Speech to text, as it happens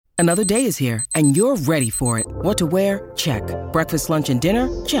Another day is here, and you're ready for it. What to wear? Check. Breakfast, lunch, and dinner?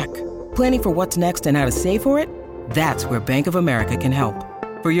 Check. Planning for what's next and how to save for it? That's where Bank of America can help.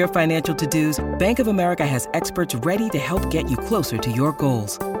 For your financial to-dos, Bank of America has experts ready to help get you closer to your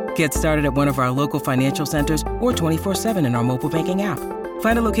goals. Get started at one of our local financial centers or 24/7 in our mobile banking app.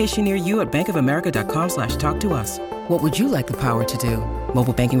 Find a location near you at bankofamerica.com/talktous. What would you like the power to do?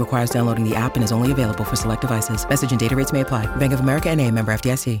 Mobile banking requires downloading the app and is only available for select devices. Message and data rates may apply. Bank of America N.A., member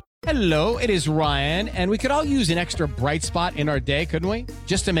FDIC. Hello, it is Ryan, and we could all use an extra bright spot in our day, couldn't we?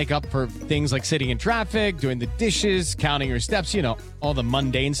 Just to make up for things like sitting in traffic, doing the dishes, counting your steps, you know, all the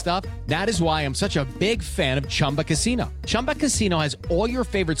mundane stuff. That is why I'm such a big fan of Chumba Casino. Chumba Casino has all your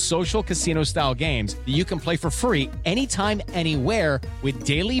favorite social casino-style games that you can play for free anytime, anywhere with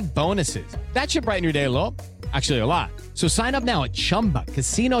daily bonuses. That should brighten your day a little. Actually, a lot. So sign up now at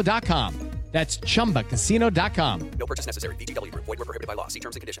ChumbaCasino.com. That's ChumbaCasino.com. No purchase necessary. VGW Group. Void where prohibited by law. See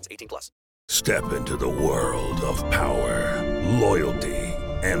terms and conditions. 18+. Step into the world of power, loyalty,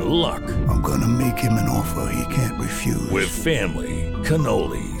 and luck. I'm gonna make him an offer he can't refuse. With family,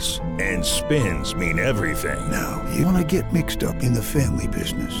 cannolis, and spins mean everything. Now, you wanna get mixed up in the family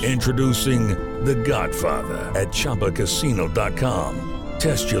business. Introducing The Godfather at ChumbaCasino.com.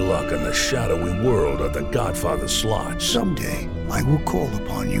 Test your luck in the shadowy world of The Godfather slot. Someday, I will call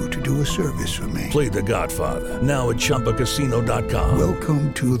upon you to do a service for me. Play The Godfather now at ChumbaCasino.com.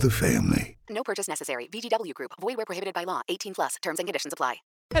 Welcome to the family. No purchase necessary. VGW Group. Void where prohibited by law. 18+. Terms and conditions apply.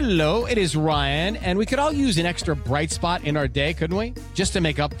 Hello, it is Ryan, and we could all use an extra bright spot in our day, couldn't we? Just to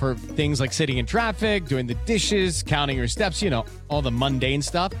make up for things like sitting in traffic, doing the dishes, counting your steps, you know, all the mundane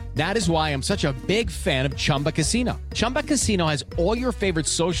stuff. That is why I'm such a big fan of Chumba Casino. Chumba Casino has all your favorite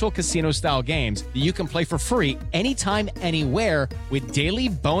social casino-style games that you can play for free anytime, anywhere with daily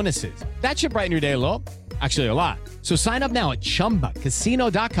bonuses. That should brighten your day a little. Actually, a lot. So sign up now at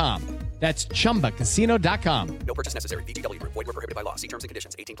ChumbaCasino.com. That's ChumbaCasino.com. No purchase necessary. VGW Group. Void where prohibited by law. See terms and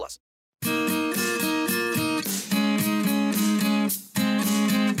conditions. 18+.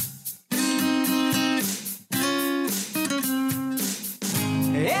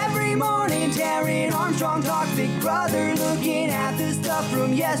 Every morning, Darren Armstrong talks Big Brother, looking at the stuff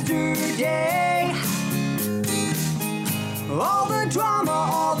from yesterday. All the drama,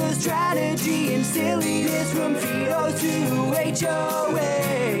 all the strategy and silliness from Vito to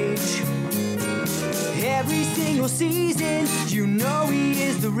HOH. Every single season, you know he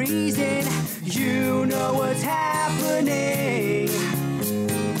is the reason. You know what's happening.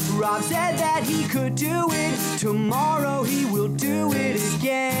 Rob said that he could do it. Tomorrow he will do it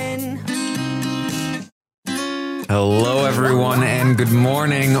again. Hello, everyone, and good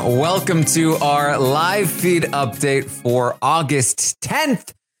morning. Welcome to our live feed update for August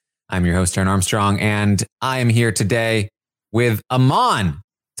 10th. I'm your host, Darren Armstrong, and I am here today with Aman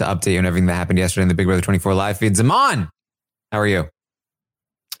to update you on everything that happened yesterday in the Big Brother 24 live feeds. Aman, how are you?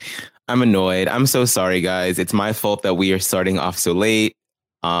 I'm annoyed. I'm so sorry, guys. It's my fault that we are starting off so late.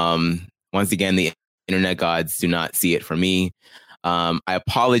 Once again, the internet gods do not see it for me. I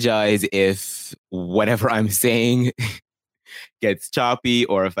apologize if whatever I'm saying gets choppy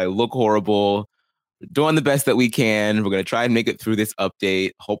or if I look horrible. We're doing the best that we can. We're going to try and make it through this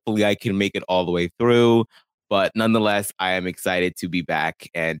update. Hopefully I can make it all the way through. But nonetheless, I am excited to be back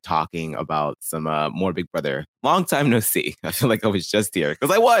and talking about some more Big Brother. Long time no see. I feel like I was just here because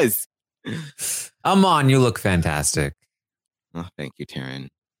I was. Aman, you look fantastic. Oh, thank you, Taryn.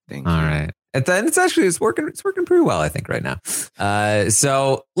 Thank you. All right. It's working pretty well, I think, right now.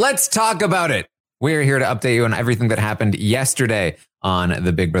 So let's talk about it. We're here to update you on everything that happened yesterday on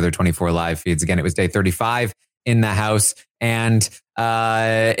the Big Brother 24 live feeds. Again, it was day 35 in the house, and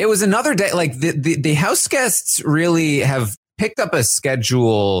it was another day. Like the house guests really have picked up a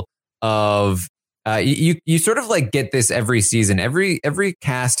schedule of you sort of like get this every season. Every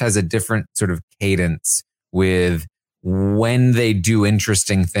cast has a different sort of cadence with when they do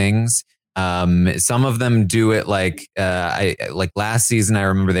interesting things. Some of them do it like last season. I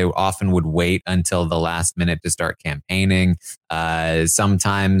remember they often would wait until the last minute to start campaigning.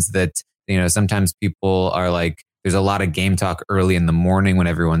 Sometimes people are like, there's a lot of game talk early in the morning when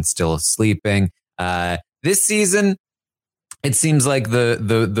everyone's still sleeping. This season, it seems like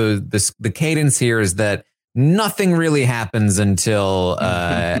the cadence here is that nothing really happens until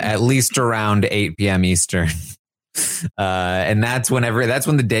at least around 8 p.m. Eastern. And that's when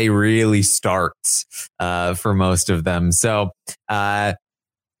the day really starts for most of them. So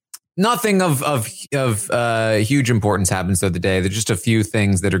nothing of huge importance happens through the day. There's just a few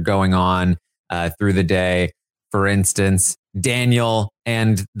things that are going on through the day. For instance, Daniel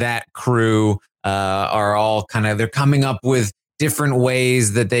and that crew are all they're coming up with different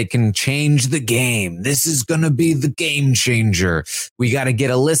ways that they can change the game. This is going to be the game changer. We got to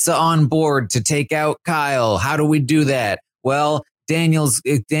get Alyssa on board to take out Kyle. How do we do that? Well, Daniel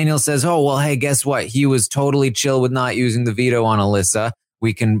says, oh, well, hey, guess what? He was totally chill with not using the veto on Alyssa.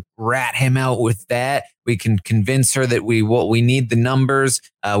 We can rat him out with that. We can convince her that we need the numbers.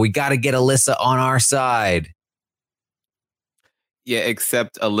 We got to get Alyssa on our side. Yeah,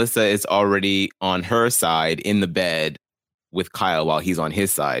 except Alyssa is already on her side in the bed with Kyle while he's on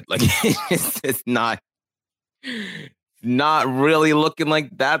his side. Like, it's not really looking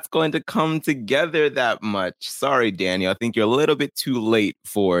like that's going to come together that much. Sorry, Daniel. I think you're a little bit too late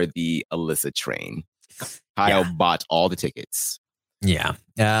for the Alyssa train. Kyle bought all the tickets. Yeah.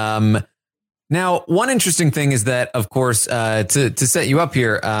 Now, one interesting thing is that, of course, to set you up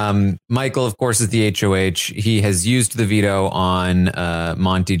here, Michael, of course, is the HOH. He has used the veto on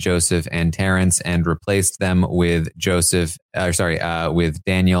Monty, Joseph, and Terrence and replaced them with with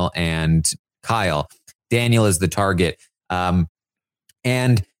Daniel and Kyle. Daniel is the target. And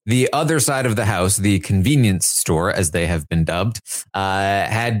the other side of the house, the convenience store, as they have been dubbed,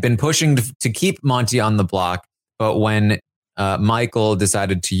 had been pushing to keep Monty on the block. But when Michael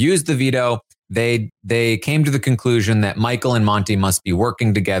decided to use the veto, they came to the conclusion that Michael and Monty must be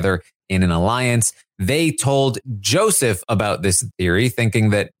working together in an alliance. They told Joseph about this theory,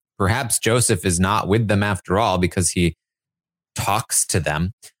 thinking that perhaps Joseph is not with them after all because he talks to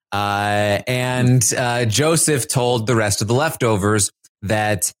them. And Joseph told the rest of the leftovers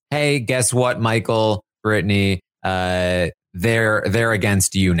that, hey, guess what, Michael, Brittany, they're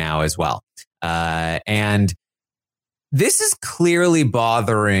against you now as well. And this is clearly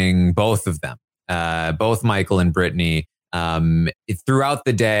bothering both of them, both Michael and Brittany, throughout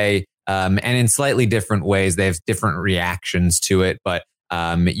the day, and in slightly different ways. They have different reactions to it, but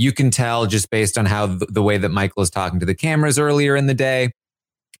you can tell just based on how the way that Michael is talking to the cameras earlier in the day,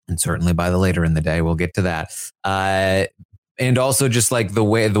 and certainly by the later in the day, we'll get to that. And also just like the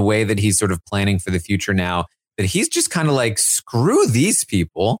way that he's sort of planning for the future now, that he's just kind of like, screw these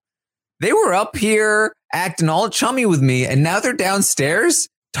people. They were up here acting all chummy with me, and now they're downstairs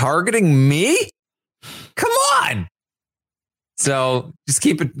targeting me? Come on. So just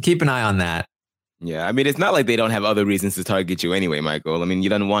keep an eye on that. Yeah, I mean, it's not like they don't have other reasons to target you anyway, Michael. I mean, you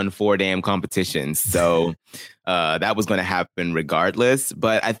done won 4 damn competitions, so that was going to happen regardless.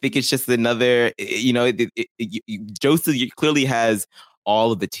 But I think it's just another, Joseph clearly has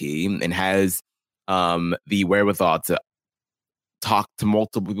all of the tea and has the wherewithal to talk to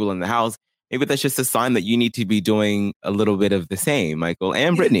multiple people in the house. Maybe that's just a sign that you need to be doing a little bit of the same, Michael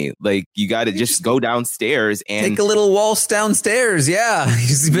and Brittany. Like, you got to just go downstairs and take a little waltz downstairs. Yeah,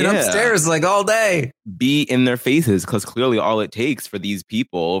 he's been upstairs like all day. Be in their faces, because clearly all it takes for these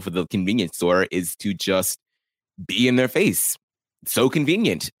people, for the convenience store, is to just be in their face. So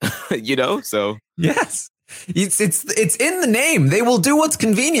convenient, So yes. It's in the name. They will do what's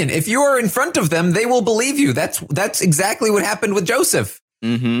convenient. If you are in front of them, they will believe you. That's exactly what happened with Joseph.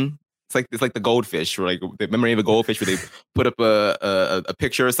 Mm-hmm. It's like the goldfish, or like the memory of a goldfish, where they put up a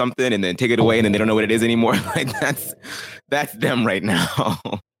picture or something and then take it away, and then they don't know what it is anymore. Like that's them right now.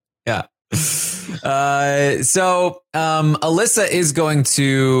 Yeah. So Alyssa is going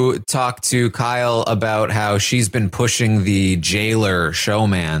to talk to Kyle about how she's been pushing the jailer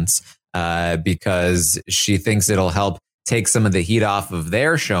showmance. Because she thinks it'll help take some of the heat off of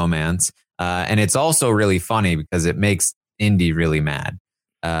their showmance. And it's also really funny because it makes Indy really mad.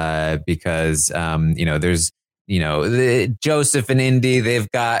 Because, there's, Joseph and Indy, they've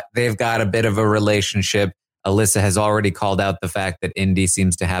got a bit of a relationship. Alyssa has already called out the fact that Indy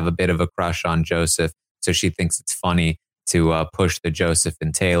seems to have a bit of a crush on Joseph. So she thinks it's funny to push the Joseph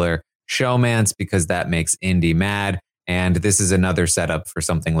and Taylor showmance because that makes Indy mad. And this is another setup for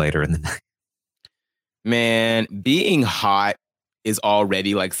something later in the night. Man, being hot is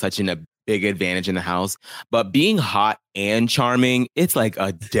already like such a big advantage in the house. But being hot and charming, it's like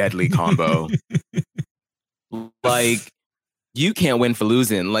a deadly combo. Like, you can't win for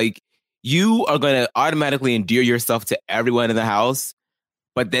losing. Like, you are going to automatically endear yourself to everyone in the house.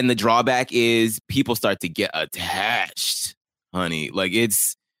 But then the drawback is people start to get attached, honey. Like,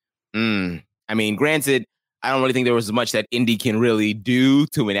 it's, I mean, granted, I don't really think there was much that Indy can really do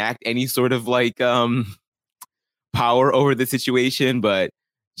to enact any sort of like power over the situation. But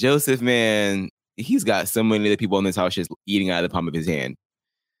Joseph, man, he's got so many of the people in this house just eating out of the palm of his hand.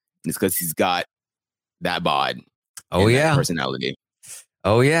 It's because he's got that bod. Oh yeah, personality.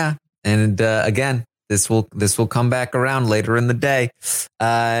 Oh yeah, and again, this will come back around later in the day.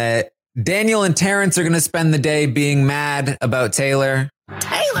 Daniel and Terrence are going to spend the day being mad about Taylor.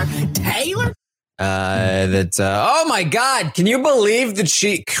 Taylor. Oh my God, can you believe that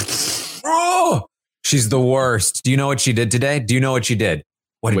she's the worst. Do you know what she did today? Do you know what she did?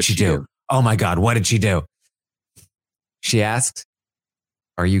 What did she do? Oh my God, what did she do? She asked,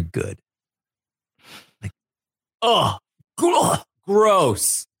 "Are you good?" Like,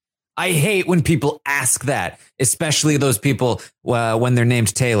 gross. I hate when people ask that, especially those people when they're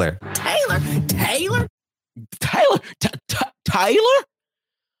named Taylor. Tyler?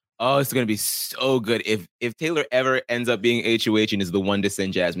 Oh, it's going to be so good. If Taylor ever ends up being HOH and is the one to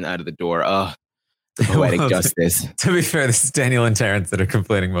send Jasmine out of the door, the poetic justice. To be fair, this is Daniel and Terrence that are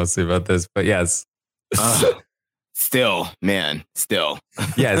complaining mostly about this, but yes. Still.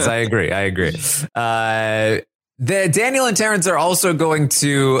 Yes, I agree. The Daniel and Terrence are also going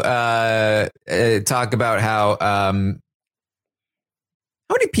to talk about how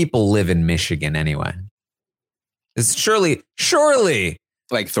many people live in Michigan anyway? It's surely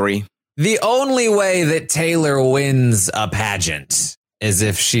like 3. The only way that Taylor wins a pageant is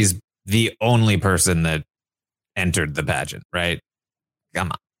if she's the only person that entered the pageant, right?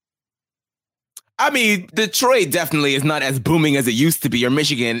 Come on. I mean, Detroit definitely is not as booming as it used to be, or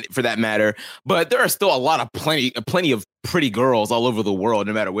Michigan for that matter. But there are still plenty of pretty girls all over the world,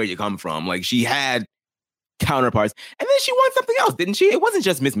 no matter where you come from. Like, she had counterparts, and then she won something else, didn't she? It wasn't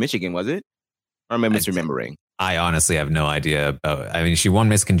just Miss Michigan, was it? Or am I misremembering? I honestly have no idea about. I mean, she won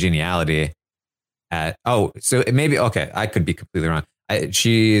Miss Congeniality so it maybe okay. I could be completely wrong.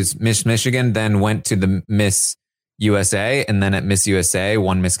 She's Miss Michigan, then went to the Miss USA, and then at Miss USA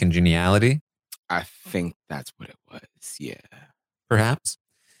won Miss Congeniality. I think that's what it was. Yeah. Perhaps.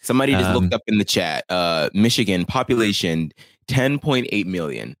 Somebody just looked up in the chat. Michigan population 10.8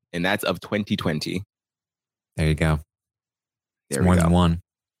 million, and that's of 2020. There you go. It's more than one.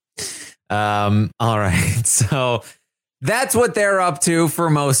 All right. So that's what they're up to for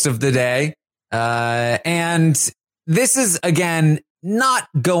most of the day. And this is, again, not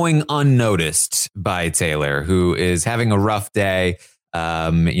going unnoticed by Taylor, who is having a rough day.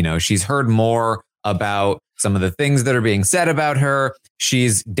 She's heard more about some of the things that are being said about her.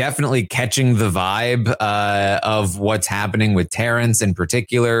 She's definitely catching the vibe of what's happening with Terrence in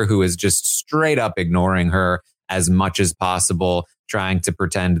particular, who is just straight up ignoring her as much as possible, trying to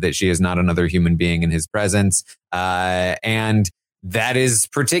pretend that she is not another human being in his presence. And that is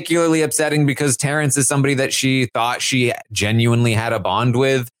particularly upsetting because Terrence is somebody that she thought she genuinely had a bond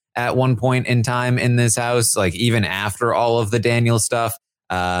with at one point in time in this house, like even after all of the Daniel stuff.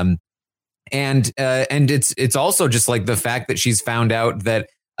 And it's also just like the fact that she's found out that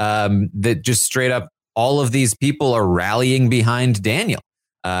that just straight up all of these people are rallying behind Daniel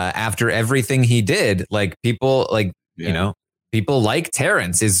after everything he did. Like people like, people like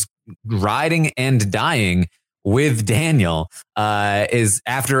Terrence is riding and dying with Daniel is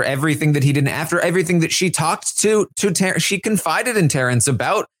after everything that he did, after everything that she talked to Terrence. She confided in Terrence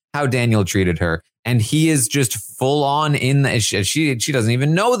about how Daniel treated her, and he is just full on in the, she doesn't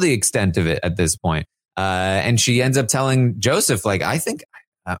even know the extent of it at this point. And she ends up telling Joseph, like, I think,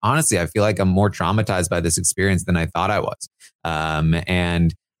 honestly, I feel like I'm more traumatized by this experience than I thought I was.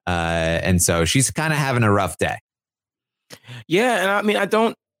 And so she's kind of having a rough day. Yeah. And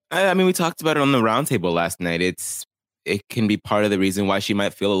I mean, we talked about it on the roundtable last night. It can be part of the reason why she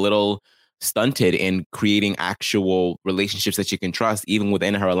might feel a little stunted in creating actual relationships that you can trust, even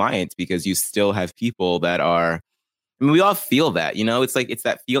within her alliance, because you still have people that are, I mean, we all feel that, it's like, it's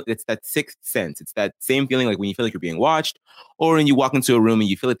that sixth sense. It's that same feeling like when you feel like you're being watched, or when you walk into a room and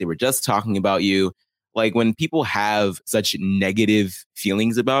you feel like they were just talking about you. Like when people have such negative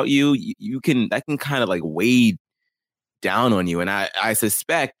feelings about you, that can kind of like weigh down on you. And I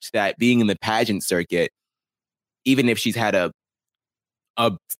suspect that being in the pageant circuit, even if she's had a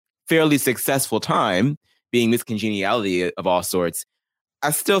fairly successful time being Miss Congeniality of all sorts,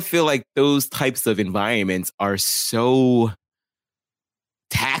 I still feel like those types of environments are so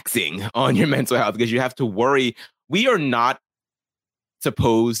taxing on your mental health because you have to worry. We are not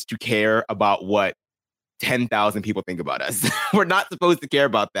supposed to care about what 10,000 people think about us. We're not supposed to care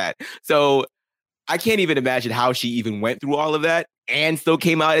about that. So I can't even imagine how she even went through all of that and still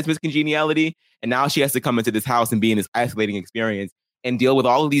came out as Miss Congeniality. And now she has to come into this house and be in this isolating experience and deal with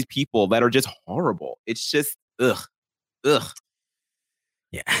all of these people that are just horrible. It's just, ugh.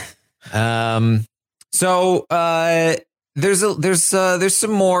 Yeah. So there's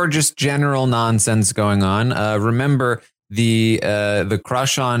some more just general nonsense going on. Remember the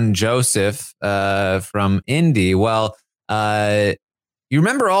crush on Joseph from Indy. Well, you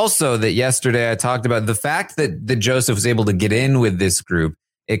remember also that yesterday I talked about the fact that Joseph was able to get in with this group.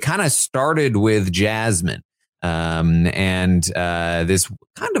 It kind of started with Jasmine. And this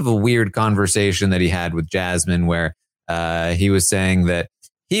kind of a weird conversation that he had with Jasmine where he was saying that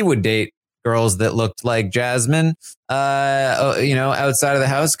he would date girls that looked like Jasmine, outside of the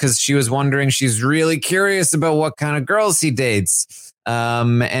house, because she was wondering, she's really curious about what kind of girls he dates.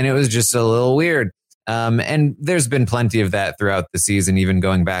 And it was just a little weird. And there's been plenty of that throughout the season, even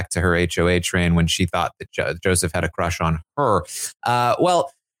going back to her HOH reign when she thought that Joseph had a crush on her.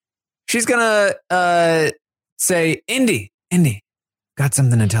 Well, she's going to say, Indy, got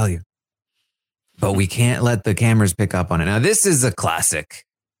something to tell you. But we can't let the cameras pick up on it. Now, this is a classic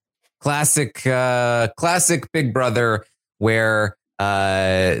Big Brother where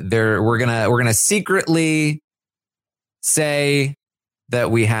we're gonna secretly say that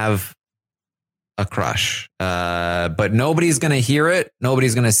we have a crush, but nobody's gonna hear it,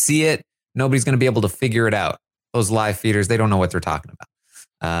 nobody's gonna see it, nobody's gonna be able to figure it out. Those live feeders, they don't know what they're talking about.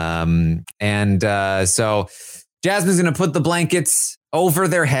 So Jasmine's gonna put the blankets over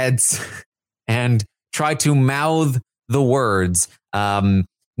their heads and try to mouth the words.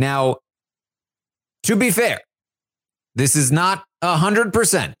 Now, to be fair, this is not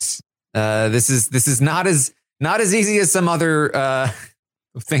 100%. This is not as easy as some other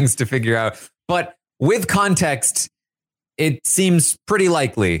things to figure out. But with context, it seems pretty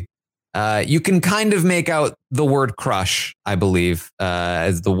likely. You can kind of make out the word crush, I believe,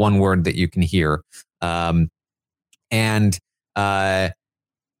 as the one word that you can hear. And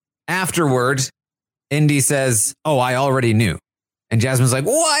afterward, Indy says, "Oh, I already knew." And Jasmine's like,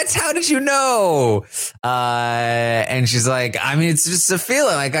 "What? How did you know?" And she's like, "I mean, it's just a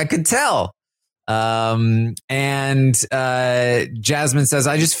feeling. Like, I could tell." And Jasmine says,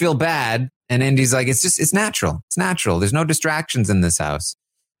 "I just feel bad." And Indy's like, it's natural. It's natural. There's no distractions in this house.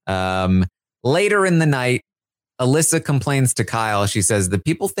 Later in the night, Alyssa complains to Kyle. She says, "The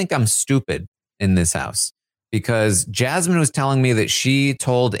people think I'm stupid in this house because Jasmine was telling me that she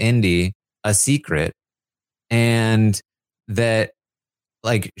told Indy a secret and that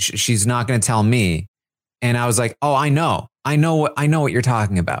like she's not going to tell me." And I was like, "Oh, I know what you're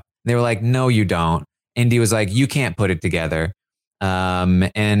talking about." They were like, "No, you don't." Indy was like, "You can't put it together."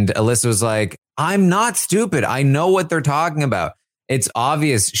 And Alyssa was like, "I'm not stupid. I know what they're talking about. It's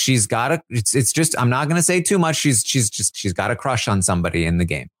obvious she's got it's just, I'm not going to say too much. She's got a crush on somebody in the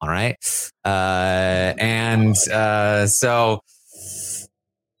game. All right. So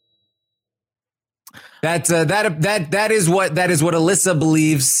that is what Alyssa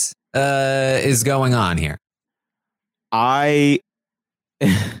believes is going on here. I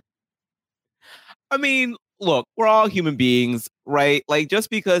mean, look, we're all human beings, right? Like, just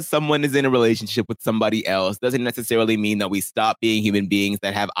because someone is in a relationship with somebody else doesn't necessarily mean that we stop being human beings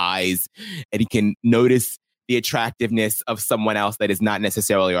that have eyes and can notice the attractiveness of someone else that is not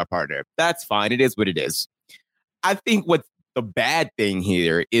necessarily our partner. That's fine. It is what it is. I think what's the bad thing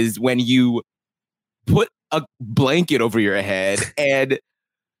here is when you put a blanket over your head and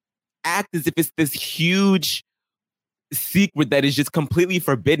act as if it's this huge secret that is just completely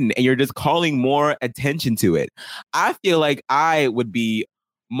forbidden and you're just calling more attention to it. I feel like I would be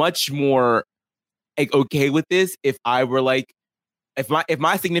much more like okay with this if I were like, if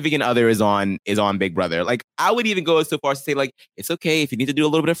my significant other is on Big Brother. Like, I would even go so far as to say, like, it's okay if you need to do a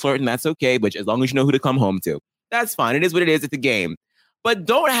little bit of flirting, that's okay, but as long as you know who to come home to, that's fine. It is what it is. It's a game. But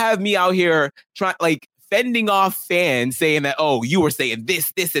don't have me out here fending off fans saying that, oh, you were saying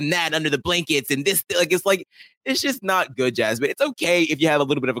this, and that under the blankets and this, it's just not good, Jasmine. It's okay if you have a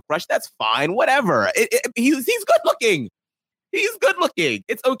little bit of a crush. That's fine. Whatever. He's good looking. He's good looking.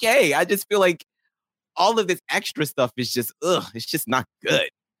 It's okay. I just feel like all of this extra stuff is just, it's just not good.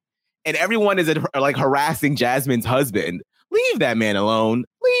 And everyone is like harassing Jasmine's husband. Leave that man alone.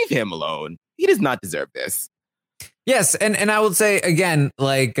 Leave him alone. He does not deserve this. Yes, and I would say again,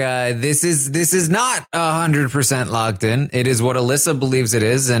 like this is not 100% locked in. It is what Alyssa believes it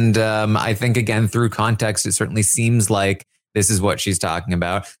is, and I think again through context, it certainly seems like this is what she's talking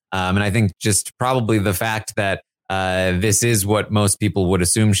about. And I think just probably the fact that this is what most people would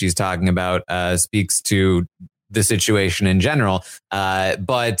assume she's talking about speaks to the situation in general.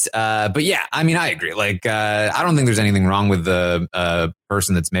 But yeah, I mean, I agree. Like, I don't think there's anything wrong with the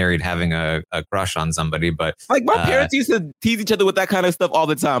person that's married having a crush on somebody. But like my parents used to tease each other with that kind of stuff all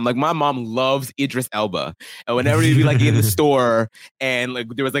the time. Like my mom loves Idris Elba, and whenever he'd be like in the store and like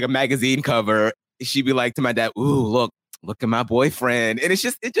there was like a magazine cover, she'd be like to my dad, "Ooh, look at my boyfriend." And it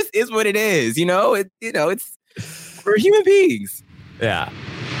just is what it is. It's we're human beings. Yeah.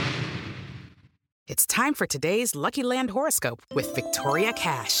 It's time for today's Lucky Land horoscope with Victoria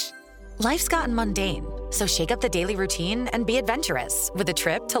Cash. Life's gotten mundane, so shake up the daily routine and be adventurous with a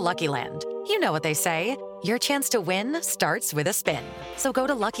trip to Lucky Land. You know what they say, Your chance to win starts with a spin. So go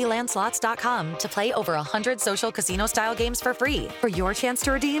to LuckyLandSlots.com to play over 100 social casino-style games for free for your chance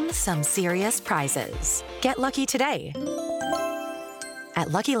to redeem some serious prizes. Get lucky today at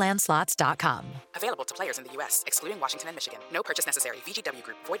LuckyLandSlots.com. Available to players in the U.S., excluding Washington and Michigan. No purchase necessary. VGW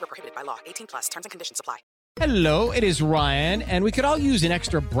Group. Void where prohibited by law. 18+. Terms and conditions apply. Hello, it is Ryan, and we could all use an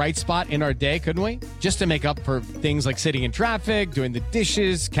extra bright spot in our day, couldn't we? Just to make up for things like sitting in traffic, doing the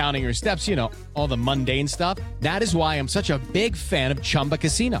dishes, counting your steps, all the mundane stuff. That is why I'm such a big fan of Chumba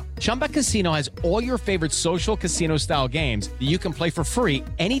Casino. Chumba Casino has all your favorite social casino-style games that you can play for free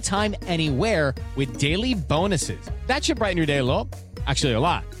anytime, anywhere with daily bonuses. That should brighten your day a little. Actually, a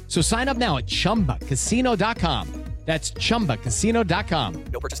lot. So sign up now at ChumbaCasino.com. That's ChumbaCasino.com.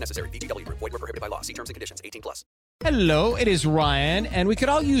 No purchase necessary. VGW Group. Void where prohibited by law. See terms and conditions. 18+. Hello, it is Ryan, and we could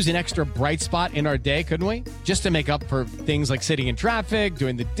all use an extra bright spot in our day, couldn't we? Just to make up for things like sitting in traffic,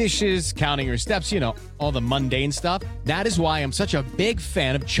 doing the dishes, counting your steps, all the mundane stuff. That is why I'm such a big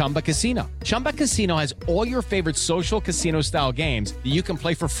fan of Chumba Casino. Chumba Casino has all your favorite social casino-style games that you can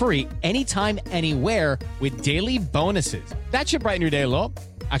play for free anytime, anywhere with daily bonuses. That should brighten your day a little.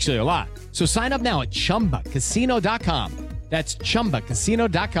 Actually, a lot. So sign up now at ChumbaCasino.com. That's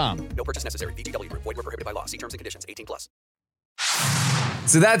ChumbaCasino.com. No purchase necessary. VGW Group. Void where prohibited by law. See terms and conditions. 18+.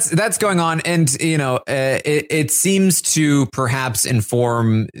 So that's going on, and it seems to perhaps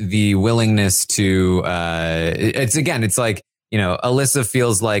inform the willingness to. It's like Alyssa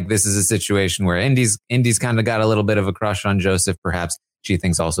feels like this is a situation where Indy's kind of got a little bit of a crush on Joseph. Perhaps she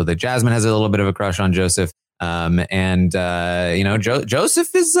thinks also that Jasmine has a little bit of a crush on Joseph.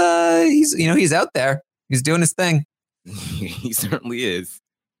 Joseph is he's out there. He's doing his thing. He certainly is.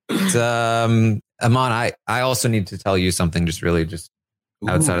 Amon, I also need to tell you something just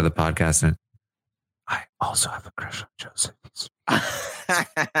outside of the podcast. And I also have a crush on Joseph.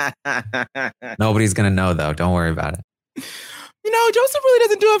 Nobody's going to know, though. Don't worry about it. Joseph really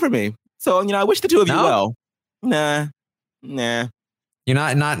doesn't do it for me. So, I wish the two of you well. Nah. You're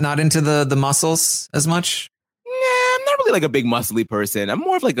not into the muscles as much? Nah, I'm not really like a big muscly person. I'm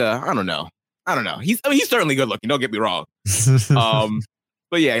more of like I don't know. He's certainly good looking. Don't get me wrong.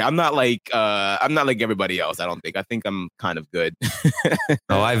 But yeah, I'm not like everybody else. I don't think. I think I'm kind of good.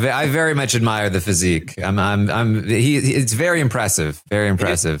 I very much admire the physique. It's very impressive. Very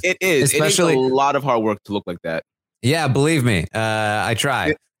impressive. It is. Especially, it is a lot of hard work to look like that. Yeah, believe me. I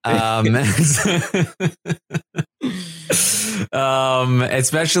try.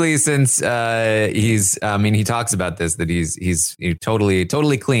 Especially since he talks about this, that he's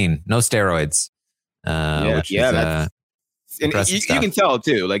totally clean, no steroids. And you can tell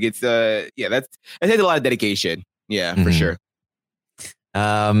too, like it takes a lot of dedication. Yeah, for sure.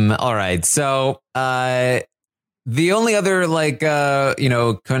 All right. So the only other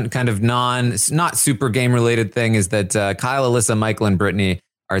kind of not super game related thing is that Kyle, Alyssa, Michael, and Brittany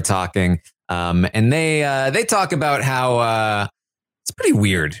are talking. And they talk about how it's pretty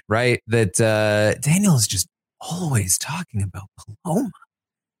weird, right? That Daniel is just always talking about Paloma.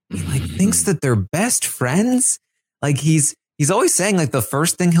 He thinks that they're best friends. Like he's always saying like the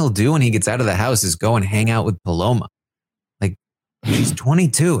first thing he'll do when he gets out of the house is go and hang out with Paloma. Like she's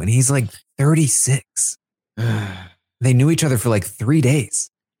 22 and he's like 36. They knew each other for like 3 days.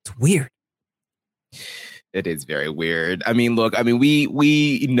 It's weird. It is very weird. I mean, look,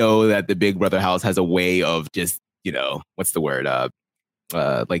 we know that the Big Brother house has a way of just, what's the word?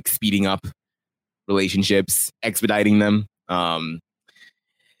 Like speeding up relationships, expediting them.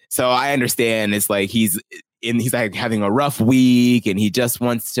 So I understand it's like he's like having a rough week and he just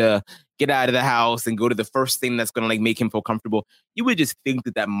wants to get out of the house and go to the first thing that's going to like make him feel comfortable. You would just think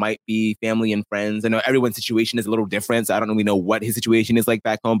that might be family and friends. I know everyone's situation is a little different, so I don't really know what his situation is like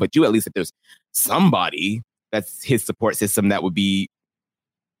back home, but at least if there's somebody that's his support system, that would be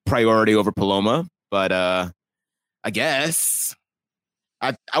priority over Paloma. But I guess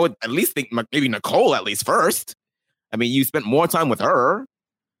I would at least think maybe Nicole at least first. I mean, you spent more time with her.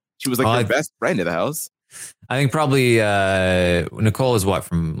 She was like your best friend in the house. I think probably Nicole is what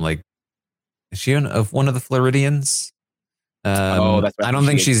from like, is she one of the Floridians? That's right. I don't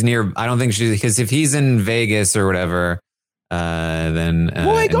think she's near. I don't think she's, because if he's in Vegas or whatever, then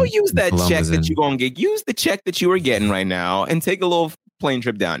boy, go use that check that you're gonna get. Use the check that you were getting right now and take a little plane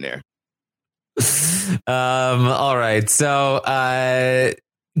trip down there. All right. So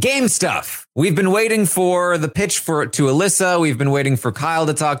game stuff. We've been waiting for the pitch to Alyssa. We've been waiting for Kyle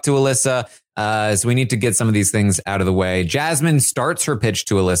to talk to Alyssa. So we need to get some of these things out of the way. Jasmine starts her pitch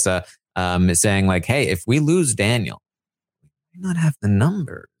to Alyssa, saying like, hey, if we lose Daniel, we might not have the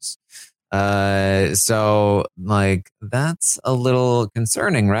numbers. So like that's a little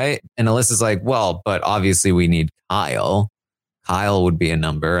concerning, right? And Alyssa's like, well, but obviously we need Kyle. Kyle would be a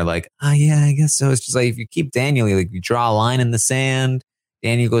number. Like, yeah, I guess so. It's just like if you keep Daniel, like you draw a line in the sand,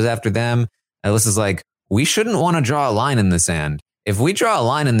 Daniel goes after them. Alyssa's like, we shouldn't want to draw a line in the sand. If we draw a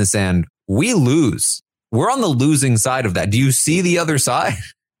line in the sand, we lose. We're on the losing side of that. Do you see the other side?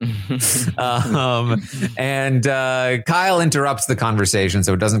 And Kyle interrupts the conversation,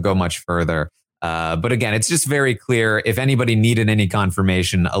 so it doesn't go much further. But again, it's just very clear. If anybody needed any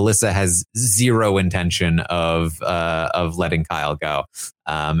confirmation, Alyssa has zero intention of letting Kyle go,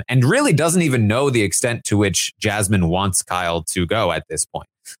 and really doesn't even know the extent to which Jasmine wants Kyle to go at this point,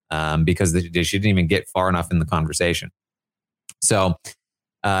 because she didn't even get far enough in the conversation. So.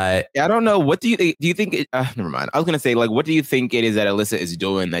 I don't know. What do you think? Never mind. I was going to say, like, what do you think it is that Alyssa is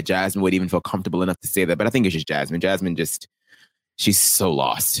doing that Jasmine would even feel comfortable enough to say that? But I think it's just Jasmine. Jasmine she's so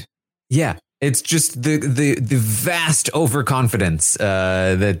lost. Yeah. It's just the vast overconfidence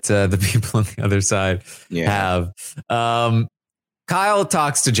that the people on the other side have. Kyle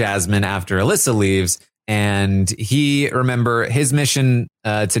talks to Jasmine after Alyssa leaves, and remember, his mission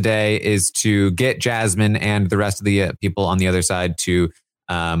today is to get Jasmine and the rest of the people on the other side to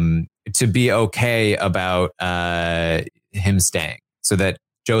be okay about him staying, so that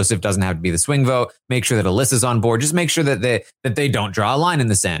Joseph doesn't have to be the swing vote. Make sure that Alyssa's on board. Just make sure that they don't draw a line in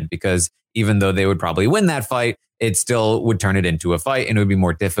the sand, because even though they would probably win that fight, it still would turn it into a fight, and it would be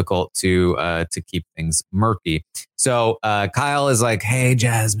more difficult to keep things murky. So Kyle is like, "Hey,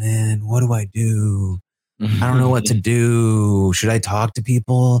 Jasmine, what do I do? I don't know what to do. Should I talk to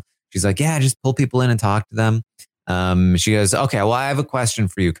people?" She's like, "Yeah, just pull people in and talk to them." She goes, "Okay, well, I have a question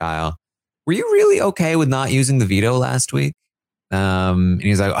for you, Kyle. Were you really okay with not using the veto last week?" And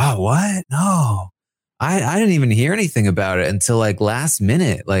he's like, "Oh, what? No, I didn't even hear anything about it until like last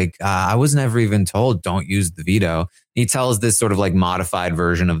minute. Like, I was never even told don't use the veto." He tells this sort of like modified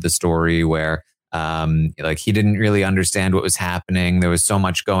version of the story where like he didn't really understand what was happening. There was so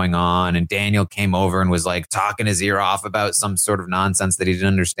much going on, and Daniel came over and was like talking his ear off about some sort of nonsense that he didn't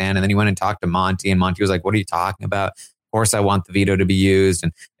understand. And then he went and talked to Monty, and Monty was like, "What are you talking about? Of course I want the veto to be used."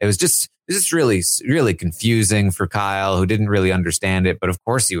 And it was just really, really confusing for Kyle, who didn't really understand it. But of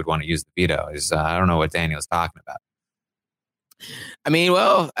course he would want to use the veto. I don't know what Daniel's talking about. At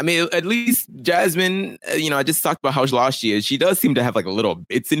least Jasmine, I just talked about how lost she is. She does seem to have like a little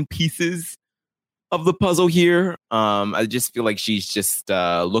bits and pieces of the puzzle here. I just feel like she's just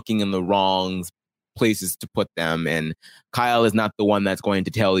looking in the wrong places to put them. And Kyle is not the one that's going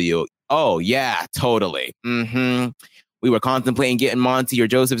to tell you, "Oh, yeah, totally. We were contemplating getting Monty or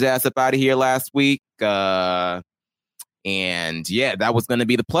Joseph's ass up out of here last week. And yeah, that was going to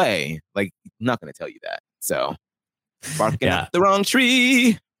be the play." Like, I'm not going to tell you that. So, barking up the wrong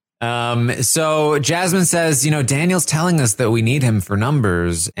tree. So Jasmine says, Daniel's telling us that we need him for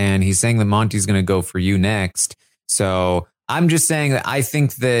numbers, and he's saying that Monty's going to go for you next. So I'm just saying that I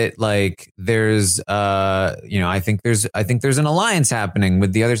think that like there's, I think there's an alliance happening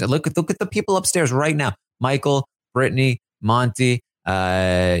with the others. Look at the people upstairs right now. Michael, Brittany, Monty,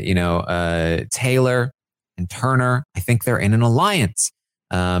 Taylor and Turner. I think they're in an alliance.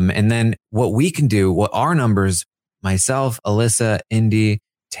 And then what we can do, what our numbers, myself, Alyssa, Indy,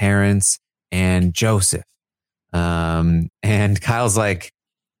 Terrence, and Joseph. And Kyle's like,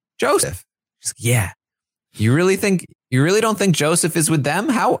 "Joseph?" She's like, "Yeah. You really don't think Joseph is with them?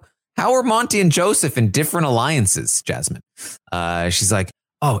 How are Monty and Joseph in different alliances, Jasmine?" She's like,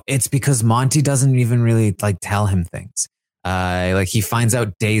 "Oh, it's because Monty doesn't even really like tell him things. Like he finds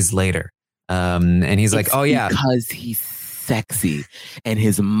out days later." And he's like, "Oh yeah, because he's sexy and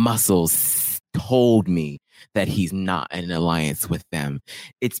his muscles told me that he's not in an alliance with them.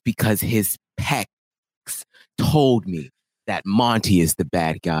 It's because his pecs told me that Monty is the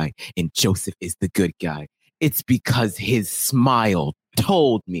bad guy and Joseph is the good guy. It's because his smile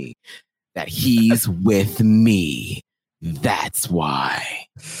told me that he's with me. That's why."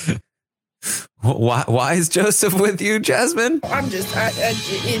 Why is Joseph with you, Jasmine? I'm just,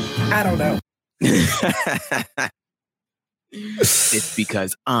 I don't know. It's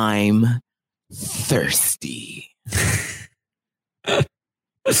because I'm thirsty.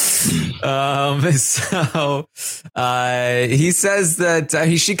 So he says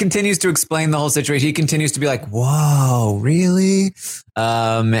that she continues to explain the whole situation. He continues to be like, "Whoa, really?"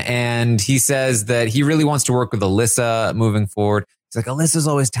 And he says that he really wants to work with Alyssa moving forward. He's like, "Alyssa's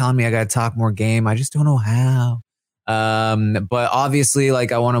always telling me I got to talk more game. I just don't know how." But obviously,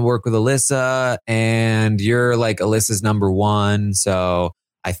 like, I want to work with Alyssa, and you're like Alyssa's number one. So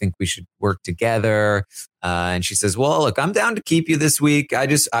I think we should work together. And she says, well, look, I'm down to keep you this week.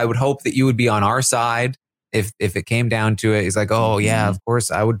 I would hope that you would be on our side if it came down to it. He's like, oh yeah, of course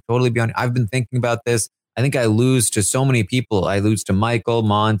I would totally be on. I've been thinking about this. I think I lose to so many people. I lose to Michael,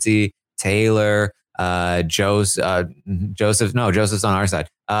 Monty, Taylor, Joseph. No, Joseph's on our side.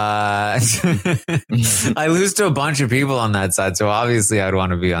 I lose to a bunch of people on that side. So obviously I'd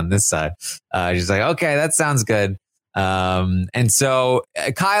want to be on this side. She's like, okay, that sounds good. And so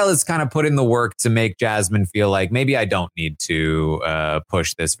Kyle is kind of put in the work to make Jasmine feel like maybe I don't need to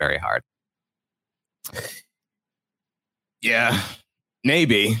push this very hard. Yeah,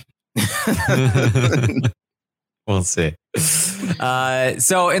 maybe. We'll see.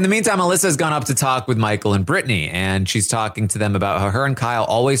 So in the meantime, Alyssa has gone up to talk with Michael and Brittany, and she's talking to them about how her and Kyle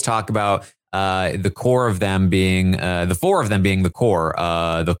always talk about the core of them being the four of them being the core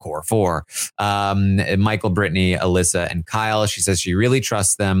four. Michael, Brittany, Alyssa, and Kyle. She says she really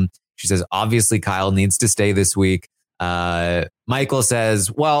trusts them. She says obviously Kyle needs to stay this week. Michael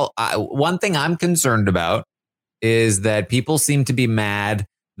says, well, one thing I'm concerned about is that people seem to be mad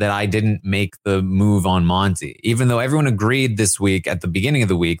that I didn't make the move on Monty, even though everyone agreed this week at the beginning of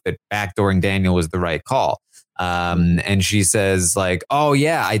the week that backdooring Daniel was the right call. And she says like, oh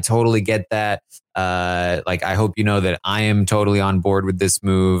yeah, I totally get that. Like, I hope you know that I am totally on board with this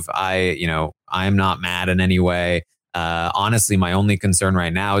move. I am not mad in any way. Honestly, my only concern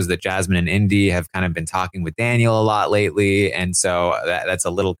right now is that Jasmine and Indy have kind of been talking with Daniel a lot lately. And so that's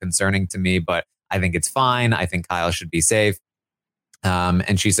a little concerning to me, but I think it's fine. I think Kyle should be safe.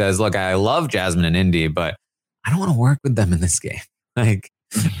 And she says, look, I love Jasmine and Indy, but I don't want to work with them in this game. Like,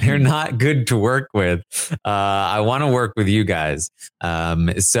 they're not good to work with. I want to work with you guys.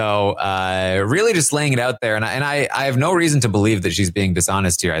 So really just laying it out there. And I have no reason to believe that she's being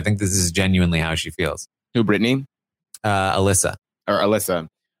dishonest here. I think this is genuinely how she feels. Who, Brittany? Alyssa.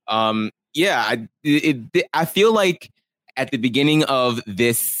 Yeah, I feel like at the beginning of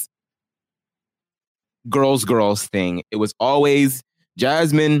this girls thing, it was always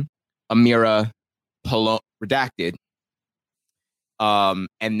Jasmine, Amira, redacted. And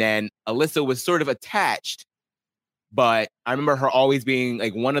then Alyssa was sort of attached, but I remember her always being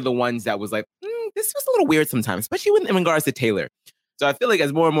like one of the ones that was like, this was a little weird sometimes, especially in regards to Taylor. So I feel like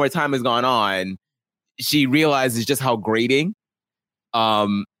as more and more time has gone on, she realizes just how grating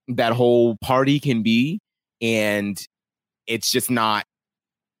that whole party can be. And it's just not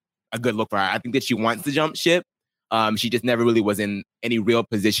a good look for her. I think that she wants to jump ship. She just never really was in any real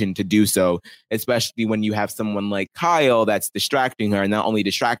position to do so, especially when you have someone like Kyle that's distracting her, and not only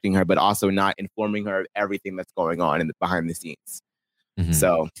distracting her, but also not informing her of everything that's going on behind the scenes. Mm-hmm.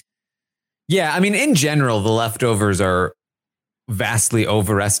 So, yeah, I mean, in general, the leftovers are vastly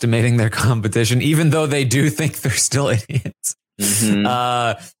overestimating their competition, even though they do think they're still idiots. Mm-hmm.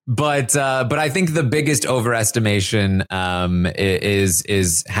 But I think the biggest overestimation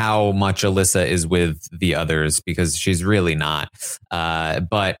is how much Alyssa is with the others, because she's really not.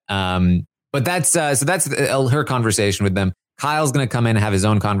 But that's her conversation with them. Kyle's going to come in and have his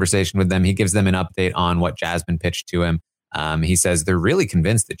own conversation with them. He gives them an update on what Jasmine pitched to him. He says they're really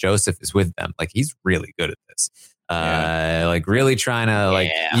convinced that Joseph is with them. Like, he's really good at this. Like, really trying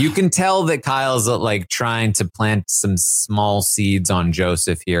to, you can tell that Kyle's like trying to plant some small seeds on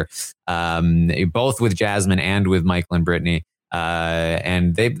Joseph here, both with Jasmine and with Michael and Brittany.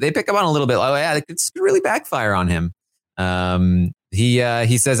 And they pick up on a little bit. Oh yeah, it's really backfire on him.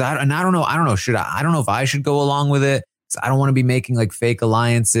 He says, I don't know. I don't know if I should go along with it. I don't want to be making like fake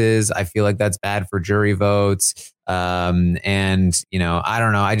alliances. I feel like that's bad for jury votes. And I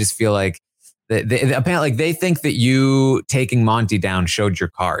don't know. I just feel like apparently they think that you taking Monty down showed your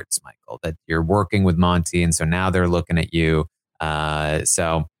cards, Michael, that you're working with Monty. And so now they're looking at you.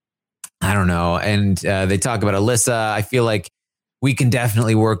 So I don't know. And they talk about Alyssa. I feel like we can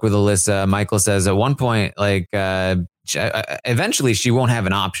definitely work with Alyssa. Michael says at one point, eventually she won't have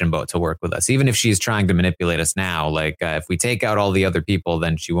an option but to work with us. Even if she's trying to manipulate us now, if we take out all the other people,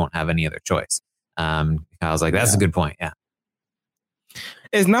 then she won't have any other choice. I was like, that's a good point. Yeah.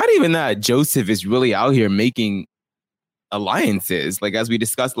 It's not even that Joseph is really out here making alliances. Like, as we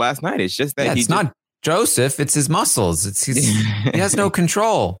discussed last night, it's just that it's not Joseph. It's his muscles. He has no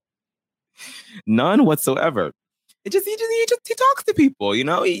control. None whatsoever. He talks to people,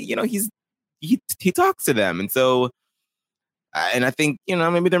 he talks to them. And so, and I think,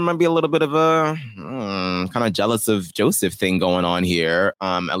 maybe there might be a little bit of a kind of jealous of Joseph thing going on here.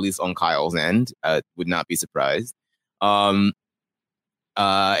 At least on Kyle's end, would not be surprised. And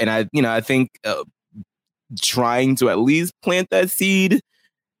I think trying to at least plant that seed,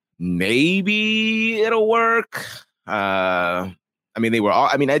 maybe it'll work. I mean, they were all.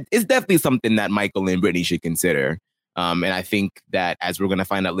 I mean, it's definitely something that Michael and Brittany should consider. And I think that as we're going to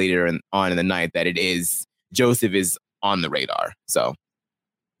find out later on in the night, that Joseph is on the radar. So,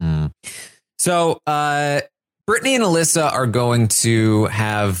 Brittany and Alyssa are going to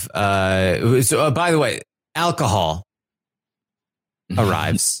have. By the way, alcohol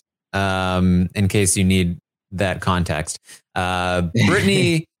arrives. In case you need that context,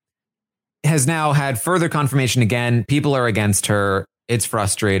 Brittany has now had further confirmation again. People are against her. It's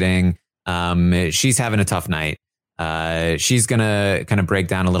frustrating. She's having a tough night. She's going to kind of break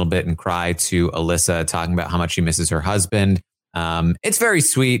down a little bit and cry to Alyssa, talking about how much she misses her husband. It's very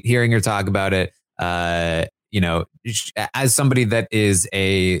sweet hearing her talk about it. As somebody that is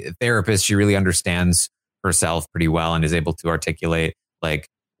a therapist, she really understands herself pretty well and is able to articulate like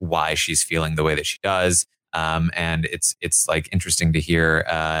why she's feeling the way that she does. And it's like interesting to hear.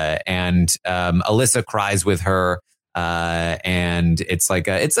 And Alyssa cries with her. And it's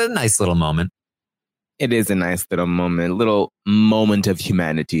a nice little moment. It is a nice little moment, little moment of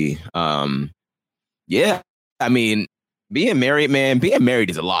humanity. Yeah. I mean, being married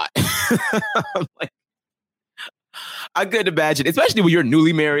is a lot. Like, I couldn't imagine, especially when you're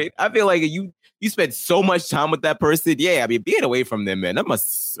newly married. I feel like you spend so much time with that person. Yeah, I mean, being away from them, man, that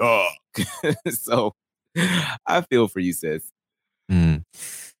must suck. So I feel for you, sis.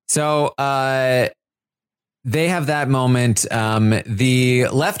 So they have that moment. The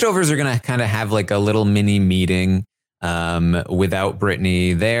leftovers are going to kind of have like a little mini meeting without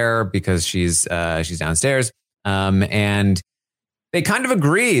Brittany there because she's downstairs. And they kind of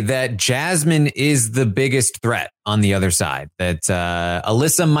agree that Jasmine is the biggest threat on the other side, that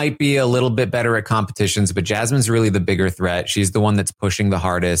Alyssa might be a little bit better at competitions, but Jasmine's really the bigger threat. She's the one that's pushing the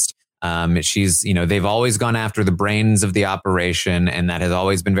hardest. They've always gone after the brains of the operation, and that has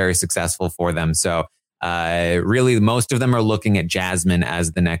always been very successful for them. So really, most of them are looking at Jasmine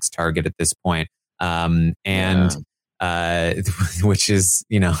as the next target at this point. Which is,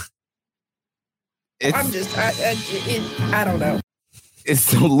 I don't know. It's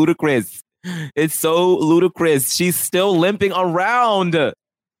so ludicrous. It's so ludicrous. She's still limping around. And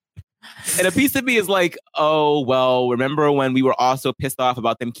a piece of me is like, oh, well, remember when we were also pissed off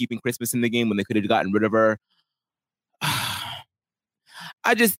about them keeping Christmas in the game when they could have gotten rid of her?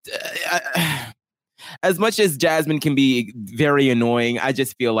 As much as Jasmine can be very annoying, I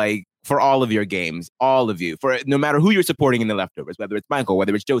just feel like for all of your games, all of you, for no matter who you're supporting in the leftovers, whether it's Michael,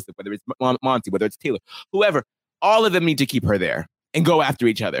 whether it's Joseph, whether it's Monty, whether it's Taylor, whoever, all of them need to keep her there and go after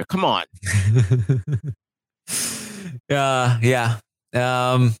each other. Come on. Yeah.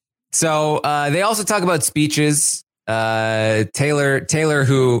 So they also talk about speeches. Taylor,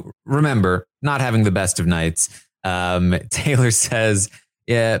 who, remember, not having the best of nights. Taylor says,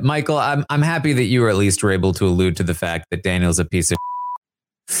 yeah, Michael, I'm happy that you at least were able to allude to the fact that Daniel's a piece of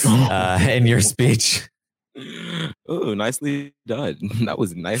in your speech. Oh, nicely done. That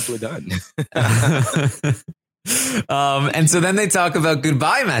was nicely done. And so then they talk about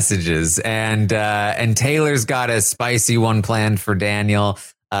goodbye messages, and Taylor's got a spicy one planned for Daniel.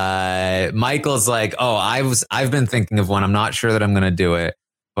 Michael's like, oh, I've been thinking of one. I'm not sure that I'm going to do it,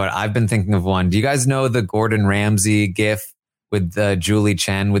 but I've been thinking of one. Do you guys know the Gordon Ramsay gif with Julie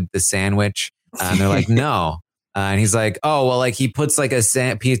Chen with the sandwich? And they're like, no. And he's like, oh, well, like he puts like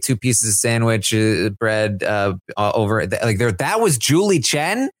two pieces of sandwich bread over it. Like that was Julie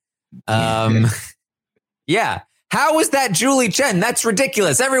Chen. Yeah. How is that Julie Chen? That's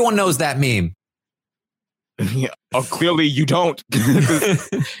ridiculous. Everyone knows that meme. Yeah. Oh, clearly you don't.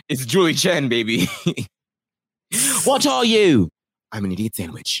 It's Julie Chen, baby. What are you? I'm an idiot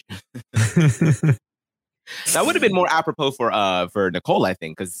sandwich. That would have been more apropos for Nicole, I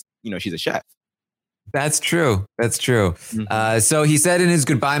think, because she's a chef. That's true. Mm-hmm. So he said in his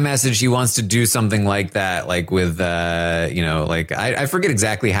goodbye message he wants to do something like that, like with like I forget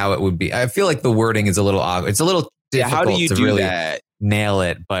exactly how it would be. I feel like the wording is a little awkward. It's a little difficult how do you to do really that? Nail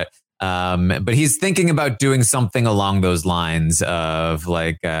it, but he's thinking about doing something along those lines of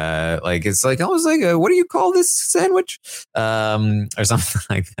like it's like I was like, what do you call this sandwich? Or something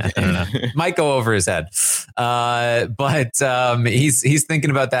like that. I don't know. Might go over his head. But he's thinking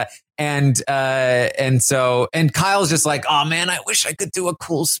about that. And Kyle's just like, oh man, I wish I could do a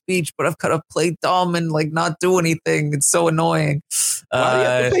cool speech, but I've got to play dumb and like not do anything. It's so annoying. Why do you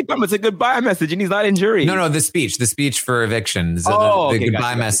have to play dumb? It's a goodbye message and he's not in jury. No, the speech for eviction. So the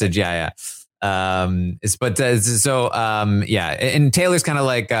goodbye message. Yeah. And Taylor's kind of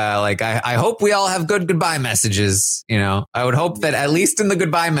like I hope we all have good goodbye messages. I would hope that at least in the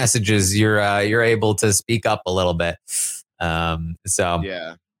goodbye messages, you're able to speak up a little bit.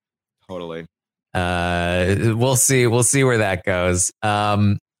 Yeah. Totally. We'll see where that goes.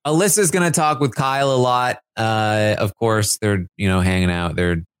 Alyssa's going to talk with Kyle a lot. Of course, they're, hanging out.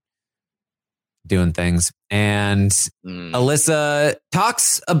 They're doing things. And Alyssa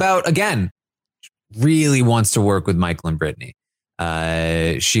talks about, again, really wants to work with Michael and Brittany.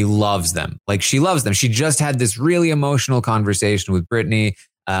 She loves them. She loves them. She just had this really emotional conversation with Brittany.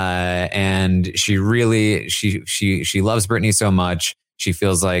 And she really, she loves Brittany so much. She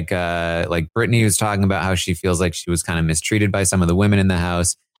feels like Brittany was talking about how she feels like she was kind of mistreated by some of the women in the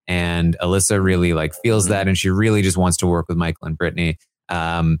house. And Alyssa really feels that. And she really just wants to work with Michael and Brittany.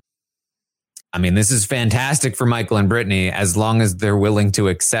 This is fantastic for Michael and Brittany as long as they're willing to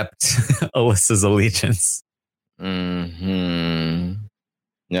accept Alyssa's allegiance. Mm-hmm.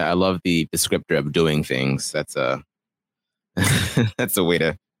 Yeah, I love the descriptor of doing things. That's a way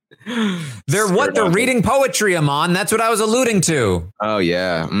to. They're reading poetry, Amon. That's what I was alluding to. Oh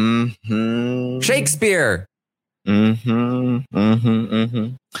yeah. Mm-hmm. Shakespeare. Mm-hmm. Mm-hmm.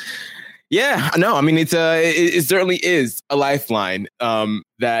 Mm-hmm. Yeah, no, it certainly is a lifeline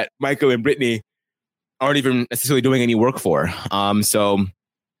that Michael and Brittany aren't even necessarily doing any work for. So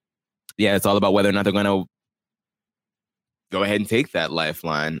yeah, it's all about whether or not they're going to go ahead and take that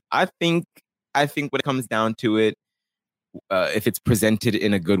lifeline. I think when it comes down to it, if it's presented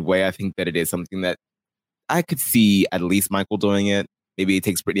in a good way, I think that it is something that I could see at least Michael doing it. Maybe it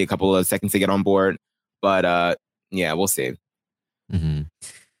takes Brittany a couple of seconds to get on board, but yeah, we'll see. Mm-hmm.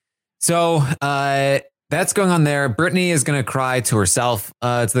 So that's going on there. Brittany is going to cry to herself,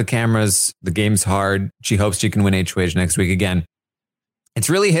 to the cameras. The game's hard. She hopes she can win HOH next week again. It's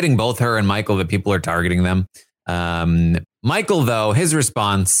really hitting both her and Michael that people are targeting them. Michael, though, his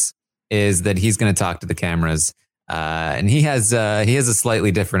response is that he's going to talk to the cameras, and he has a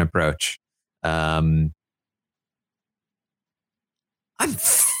slightly different approach. I'm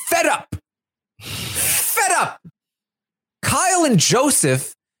fed up. Kyle and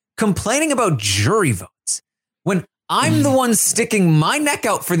Joseph complaining about jury votes when I'm the one sticking my neck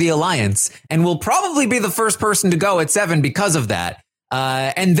out for the alliance and will probably be the first person to go at 7 because of that.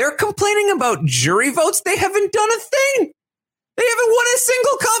 And they're complaining about jury votes. They haven't done a thing. They haven't won a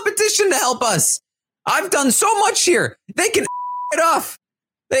single competition to help us. I've done so much here. They can it off.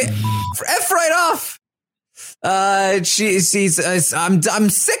 They F right off. I'm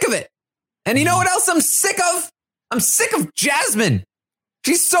sick of it. And you know what else I'm sick of? I'm sick of Jasmine.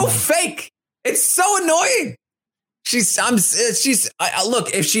 She's so fake. It's so annoying.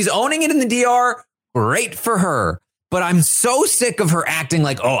 Look, if she's owning it in the DR, great for her. But I'm so sick of her acting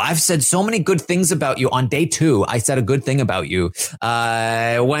like, oh, I've said so many good things about you. On day 2, I said a good thing about you.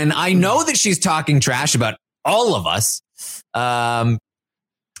 When I know that she's talking trash about all of us. And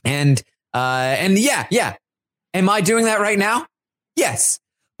yeah. Am I doing that right now? Yes.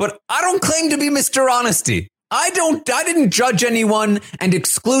 But I don't claim to be Mr. Honesty. I didn't judge anyone and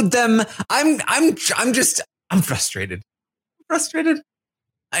exclude them. I'm frustrated. I'm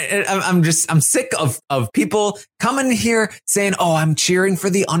sick of people coming here saying, oh, I'm cheering for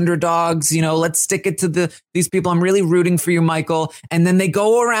the underdogs. Let's stick it to these people. I'm really rooting for you, Michael. And then they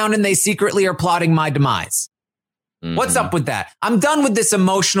go around and they secretly are plotting my demise. Mm-hmm. What's up with that? I'm done with this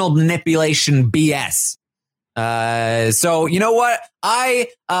emotional manipulation BS. So you know what?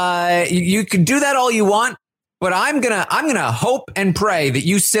 You can do that all you want. But I'm gonna hope and pray that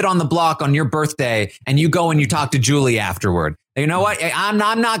you sit on the block on your birthday and you go and you talk to Julie afterward. You know what? I'm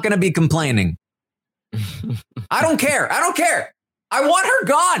not gonna be complaining. I don't care. I want her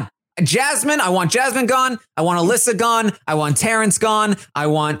gone. Jasmine, I want Jasmine gone. I want Alyssa gone. I want Terrence gone. I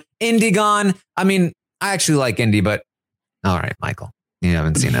want Indy gone. I actually like Indy, but all right, Michael, you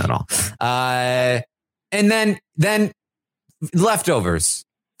haven't seen it at all. And then leftovers.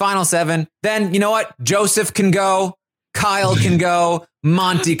 Final 7. Then, you know what? Joseph can go. Kyle can go.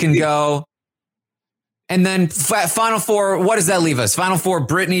 Monty can go. And then Final 4, what does that leave us? Final 4,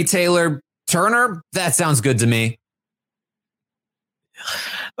 Brittany, Taylor, Turner? That sounds good to me.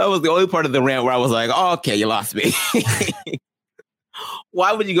 That was the only part of the rant where I was like, oh, okay, you lost me.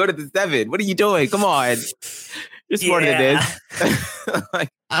 Why would you go to the 7? What are you doing? Come on. You're smarter than this.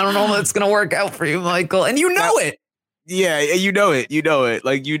 I don't know if it's going to work out for you, Michael. And you know it. Yeah, you know it. You know it.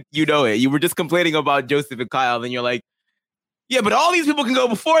 You know it. You were just complaining about Joseph and Kyle, and you're like, yeah, but all these people can go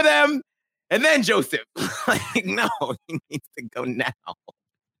before them, and then Joseph. No, he needs to go now.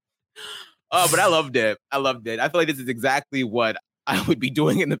 Oh, but I loved it. I feel like this is exactly what I would be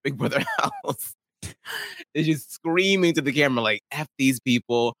doing in the Big Brother house. It's just screaming to the camera like, F these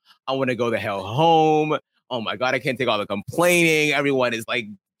people. I want to go the hell home. Oh my God, I can't take all the complaining. Everyone is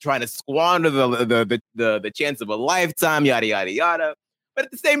trying to squander the chance of a lifetime, yada, yada, yada. But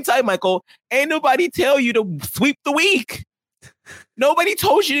at the same time, Michael, ain't nobody tell you to sweep the week. Nobody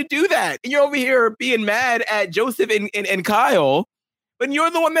told you to do that. And you're over here being mad at Joseph and Kyle, but you're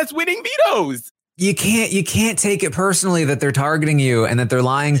the one that's winning vetoes. You can't take it personally that they're targeting you and that they're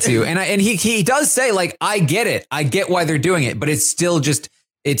lying to you. And he does say, like, I get it. I get why they're doing it, but it's still just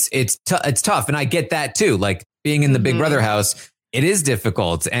it's tough. And I get that too. Like being in the Big Brother house, it is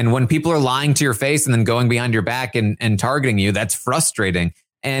difficult. And when people are lying to your face and then going behind your back and targeting you, that's frustrating.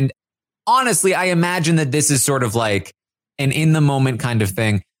 And honestly, I imagine that this is sort of like an in the moment kind of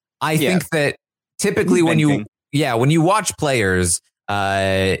thing. I think that typically when you watch players,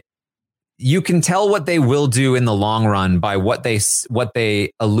 you can tell what they will do in the long run by what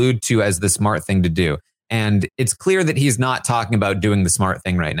they allude to as the smart thing to do. And it's clear that he's not talking about doing the smart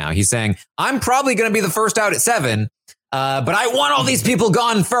thing right now. He's saying, I'm probably going to be the first out at 7, but I want all these people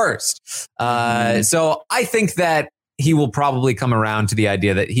gone first. So I think that he will probably come around to the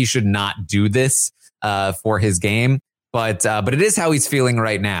idea that he should not do this for his game. But it is how he's feeling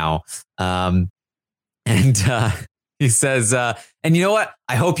right now. He says, and you know what?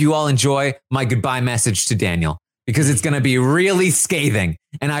 I hope you all enjoy my goodbye message to Daniel, because it's going to be really scathing.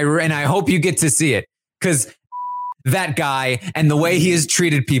 And I hope you get to see it, because that guy and the way he has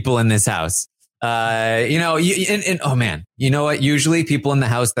treated people in this house, oh man, you know what? Usually people in the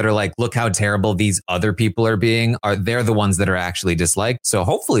house that are like, look how terrible these other people are being, they're the ones that are actually disliked. So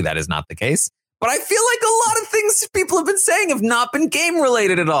hopefully that is not the case. But I feel like a lot of things people have been saying have not been game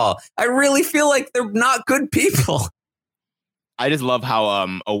related at all. I really feel like they're not good people. I just love how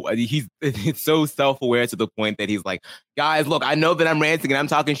he's so self-aware to the point that he's like, guys, look, I know that I'm ranting and I'm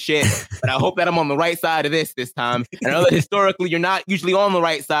talking shit, but I hope that I'm on the right side of this time. And I know that historically you're not usually on the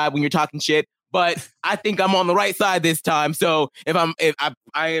right side when you're talking shit, but I think I'm on the right side this time. So if I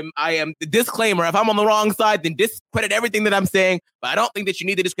am the disclaimer, if I'm on the wrong side, then discredit everything that I'm saying. But I don't think that you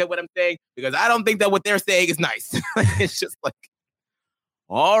need to discredit what I'm saying, because I don't think that what they're saying is nice. It's just like,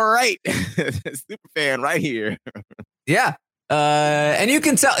 all right, super fan right here. Yeah. And you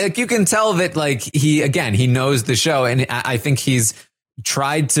can tell that, like, he knows the show, and I think he's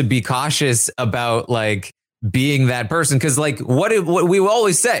tried to be cautious about like being that person. Cause like what we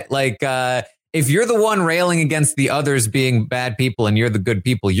always say, like, if you're the one railing against the others being bad people and you're the good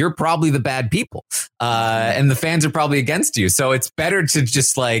people, you're probably the bad people. And the fans are probably against you. So it's better to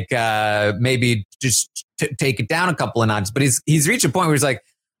just like, maybe just take it down a couple of notches. But he's reached a point where he's like,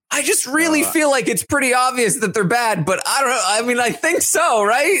 I just really feel like it's pretty obvious that they're bad, but I don't know. I mean, I think so,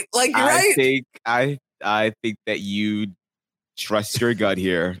 right? Like, right? I think that you trust your gut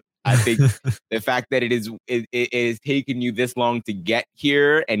here. I think the fact that it has taken you this long to get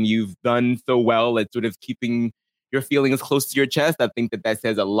here, and you've done so well at sort of keeping your feelings close to your chest, I think that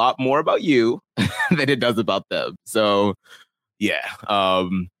says a lot more about you than it does about them. So, yeah,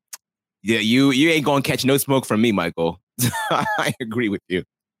 you ain't gonna catch no smoke from me, Michael. I agree with you.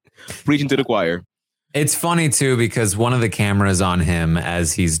 Preaching to the choir. It's funny too, because one of the cameras on him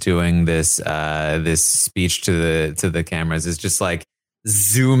as he's doing this speech to the cameras is just like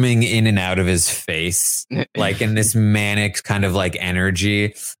zooming in and out of his face, like in this manic kind of like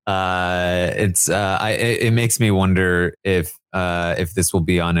energy. It makes me wonder if this will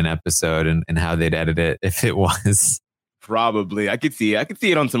be on an episode and how they'd edit it if it was. Probably. I could see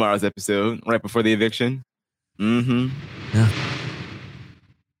it on tomorrow's episode, right before the eviction. Mm-hmm. Yeah.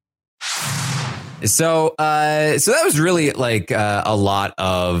 So that was really like a lot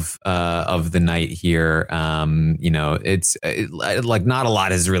of the night here. It's like not a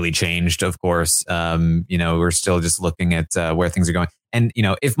lot has really changed, of course. We're still just looking at where things are going. And,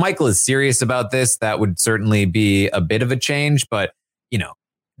 if Michael is serious about this, that would certainly be a bit of a change. But,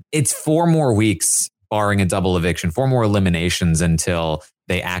 it's 4 more weeks, barring a double eviction, 4 more eliminations until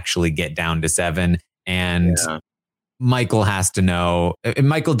they actually get down to 7. And Michael has to know,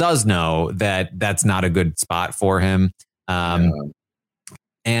 Michael does know that that's not a good spot for him. And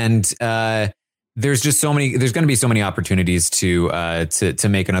there's just there's going to be so many opportunities to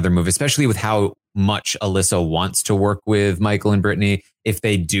make another move, especially with how much Alyssa wants to work with Michael and Brittany. If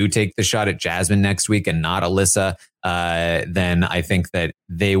they do take the shot at Jasmine next week and not Alyssa, then I think that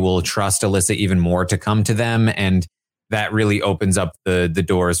they will trust Alyssa even more to come to them. And that really opens up the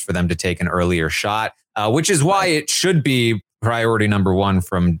doors for them to take an earlier shot. Which is why it should be priority number 1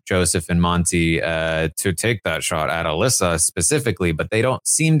 from Joseph and Monty to take that shot at Alyssa specifically, but they don't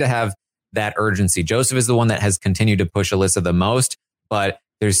seem to have that urgency. Joseph is the one that has continued to push Alyssa the most, but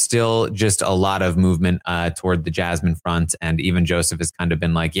there's still just a lot of movement toward the Jasmine front, and even Joseph has kind of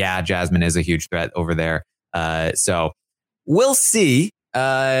been like, yeah, Jasmine is a huge threat over there. So we'll see.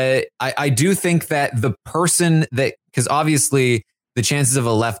 I do think that the person that, because obviously the chances of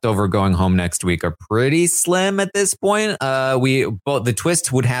a leftover going home next week are pretty slim at this point. Both the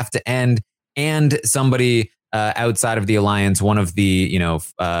twist would have to end, and somebody outside of the alliance, one of the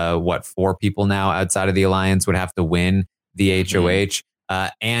 4 people now outside of the alliance would have to win the HOH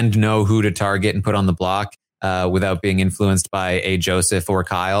and know who to target and put on the block without being influenced by a Joseph or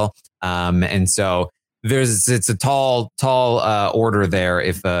Kyle. And so it's a tall order there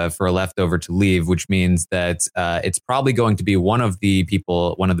if for a leftover to leave, which means that it's probably going to be one of the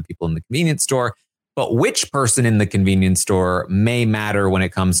people in the convenience store. But which person in the convenience store may matter when it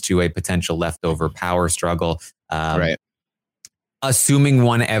comes to a potential leftover power struggle. Right. Assuming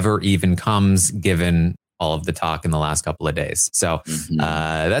one ever even comes, given all of the talk in the last couple of days. So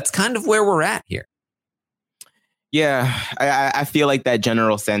that's kind of where we're at here. Yeah, I feel like that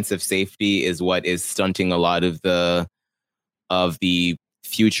general sense of safety is what is stunting a lot of the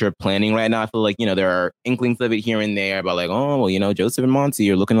future planning right now. I feel like, there are inklings of it here and there about like, oh, well, Joseph and Monty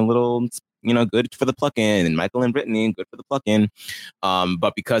are looking a little, good for the pluck-in, and Michael and Brittany, good for the pluck-in.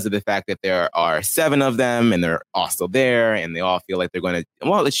 But because of the fact that there are 7 of them and they're all still there and they all feel like they're going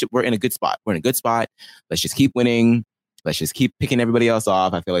to, we're in a good spot. We're in a good spot. Let's just keep winning. Let's just keep picking everybody else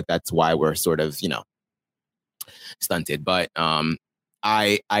off. I feel like that's why we're sort of, stunted. But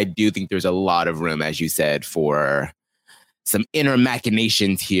I do think there's a lot of room, as you said, for some inner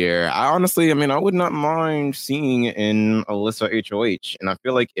machinations here. I would not mind seeing in Alyssa HOH. And I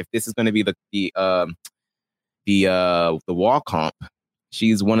feel like if this is going to be the wall comp,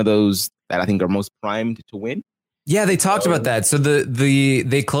 she's one of those that I think are most primed to win. Yeah, they talked about that. So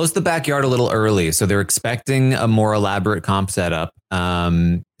they closed the backyard a little early, so they're expecting a more elaborate comp setup.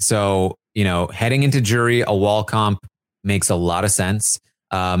 So heading into jury, a wall comp makes a lot of sense.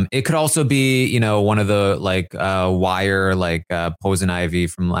 It could also be, one of the wire, Poison Ivy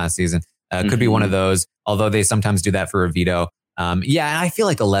from last season. Could be one of those, although they sometimes do that for a veto. Yeah, I feel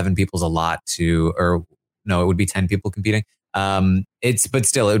like 11 people's a lot it would be 10 people competing. But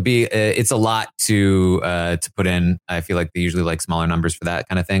still, it's a lot to put in. I feel like they usually like smaller numbers for that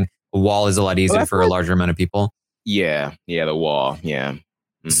kind of thing. A wall is a lot easier for a larger amount of people. Yeah, the wall. Yeah.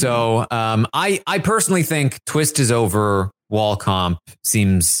 So I personally think twist is over. Wall comp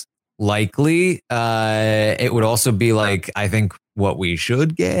seems likely. It would also be I think what we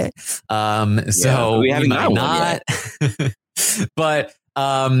should get. So we might not. But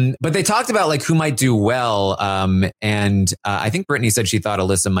they talked about who might do well. And I think Brittany said she thought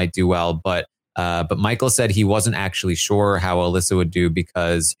Alyssa might do well, but Michael said he wasn't actually sure how Alyssa would do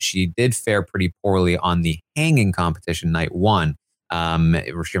because she did fare pretty poorly on the hanging competition night 1.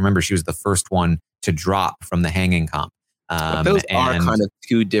 Remember, she was the first one to drop from the hanging comp. Those are kind of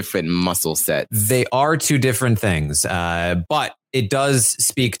 2 different muscle sets. They are 2 different things, but it does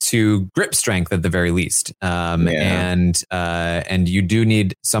speak to grip strength at the very least. And you do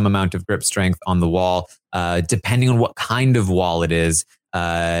need some amount of grip strength on the wall, depending on what kind of wall it is.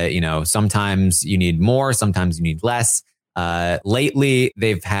 Sometimes you need more, sometimes you need less. Lately,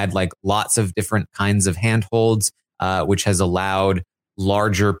 they've had lots of different kinds of handholds, which has allowed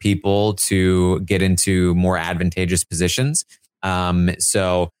larger people to get into more advantageous positions.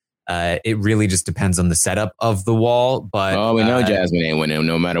 So it really just depends on the setup of the wall. But we know Jasmine ain't winning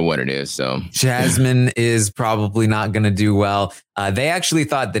no matter what it is. So Jasmine is probably not going to do well. They actually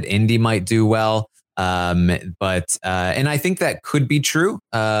thought that Indy might do well. And I think that could be true.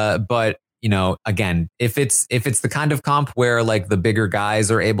 But again, if it's the kind of comp where the bigger guys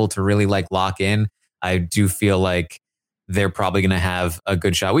are able to really lock in, I do feel like they're probably going to have a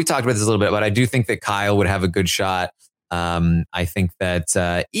good shot. We talked about this a little bit, but I do think that Kyle would have a good shot. I think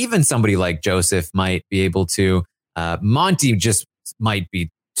that even somebody like Joseph might be able to. Monty just might be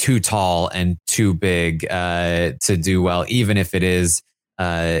too tall and too big to do well, even if it is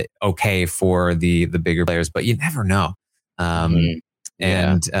okay for the bigger players. But you never know.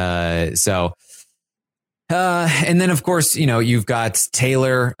 And then, of course, you've got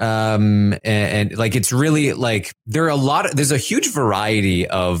Taylor, and it's really there's a huge variety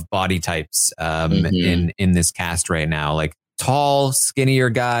of body types in this cast right now. Tall, skinnier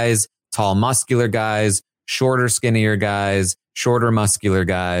guys, tall, muscular guys, shorter, skinnier guys, shorter, muscular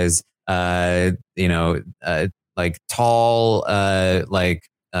guys. Tall,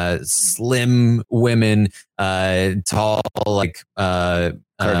 slim women, tall,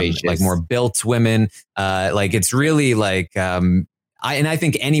 more built women. It's really I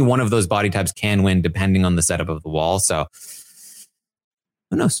think any one of those body types can win depending on the setup of the wall. So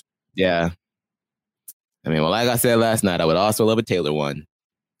who knows? Yeah. Like I said last night, I would also love a Taylor one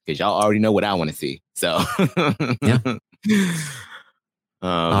because y'all already know what I want to see. So yeah.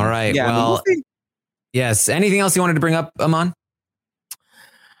 All right. Yes. Anything else you wanted to bring up, Aman?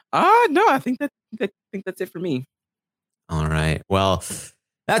 No, I think that's it for me. All right. Well,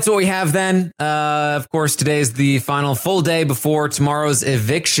 that's what we have then. Of course, today is the final full day before tomorrow's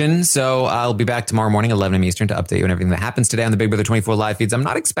eviction. So I'll be back tomorrow morning, 11 a.m. Eastern, to update you on everything that happens today on the Big Brother 24 live feeds. I'm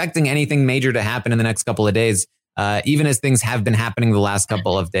not expecting anything major to happen in the next couple of days. Even as things have been happening the last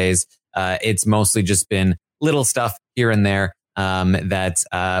couple of days, it's mostly just been little stuff here and there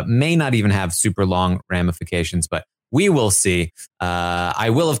that may not even have super long ramifications, but we will see. I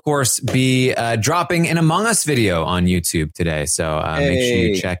will, of course, be dropping an Among Us video on YouTube today. So make sure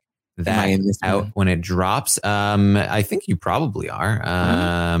you check that out when it drops. I think you probably are.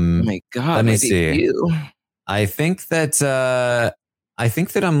 Oh my God. Let me see. I think that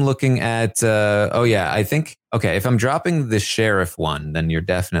I'm looking at, okay, if I'm dropping the Sheriff one, then you're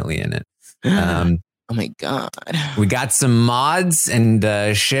definitely in it. Oh my God. We got some mods and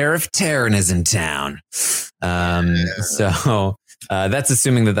Sheriff Taryn is in town. So that's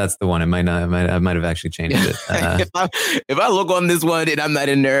assuming that that's the one. It might not, I might have actually changed it. If I look on this one and I'm not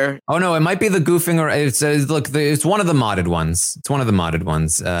in there. Oh no, it might be the goofing or it's one of the modded ones. It's one of the modded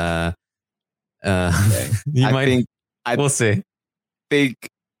ones. Okay. We'll see. Think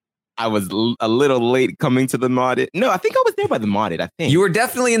I was a little late coming to the modded. No, I think I was there by the modded. I think you were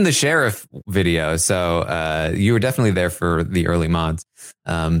definitely in the Sheriff video, so you were definitely there for the early mods.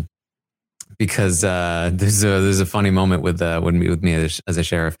 Because there's a funny moment with me as a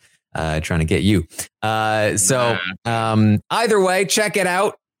sheriff trying to get you. So either way, check it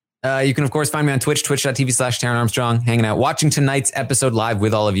out. You can of course find me on Twitch, twitch.tv/Taron Armstrong, hanging out, watching tonight's episode live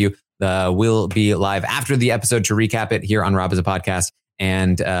with all of you. We'll be live after the episode to recap it here on Rob as a Podcast.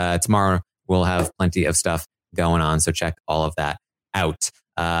 And tomorrow we'll have plenty of stuff going on. So check all of that out.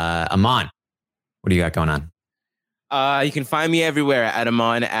 Amon, what do you got going on? You can find me everywhere at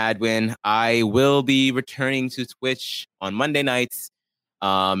Amon Adwin. I will be returning to Twitch on Monday nights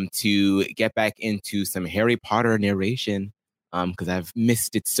to get back into some Harry Potter narration because I've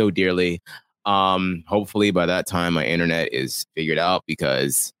missed it so dearly. Hopefully by that time my internet is figured out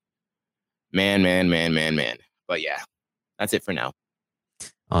because man. But yeah, that's it for now.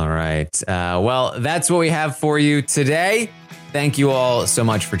 All right. Well, that's what we have for you today. Thank you all so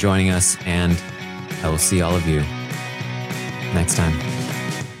much for joining us, and I will see all of you next time.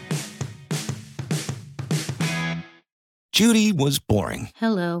 Judy was boring.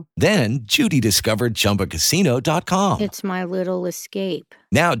 Hello. Then Judy discovered ChumbaCasino.com. It's my little escape.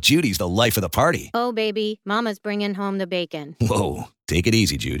 Now Judy's the life of the party. Oh, baby, mama's bringing home the bacon. Whoa, take it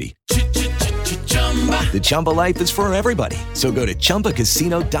easy, Judy. The Chumba life is for everybody. So go to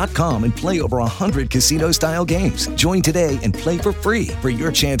ChumbaCasino.com and play over 100 casino-style games. Join today and play for free for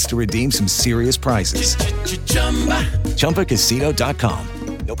your chance to redeem some serious prizes. ChumbaCasino.com.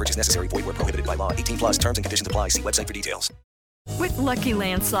 No purchase necessary. Void where prohibited by law. 18+ terms and conditions apply. See website for details. With Lucky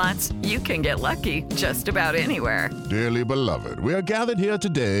Land Slots, you can get lucky just about anywhere. Dearly beloved, we are gathered here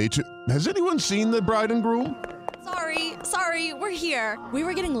today to... Has anyone seen the bride and groom? Sorry, we're here. We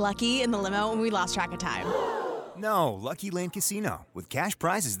were getting lucky in the limo and we lost track of time. No, Lucky Land Casino, with cash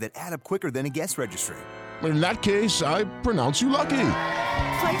prizes that add up quicker than a guest registry. In that case, I pronounce you lucky.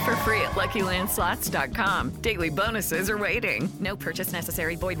 Play for free at LuckyLandSlots.com. Daily bonuses are waiting. No purchase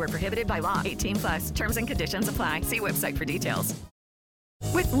necessary. Void where prohibited by law. 18+. Terms and conditions apply. See website for details.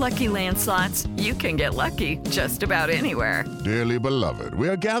 With Lucky Land Slots, you can get lucky just about anywhere. Dearly beloved, we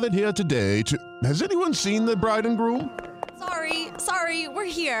are gathered here today to... Has anyone seen the bride and groom? Sorry, we're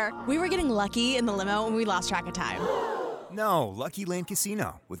here. We were getting lucky in the limo and we lost track of time. No, Lucky Land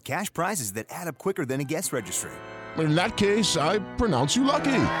Casino, with cash prizes that add up quicker than a guest registry. In that case, I pronounce you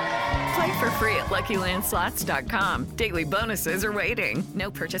lucky. Play for free at LuckyLandSlots.com. Daily bonuses are waiting. No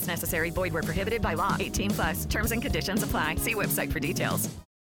purchase necessary. Void where prohibited by law. 18+. Terms and conditions apply. See website for details.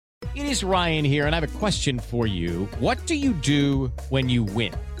 It is Ryan here, and I have a question for you. What do you do when you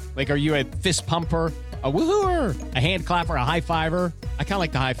win? Like, are you a fist pumper, a woohooer, a hand clapper, a high fiver? I kind of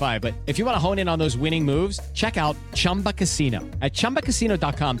like the high five, but if you want to hone in on those winning moves, check out Chumba Casino. At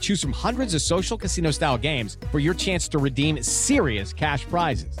ChumbaCasino.com, choose from hundreds of social casino-style games for your chance to redeem serious cash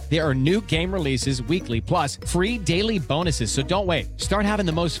prizes. There are new game releases weekly, plus free daily bonuses. So don't wait. Start having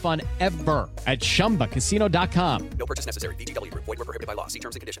the most fun ever at ChumbaCasino.com. No purchase necessary. VGW Group. Void where prohibited by law. See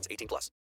terms and conditions. 18+.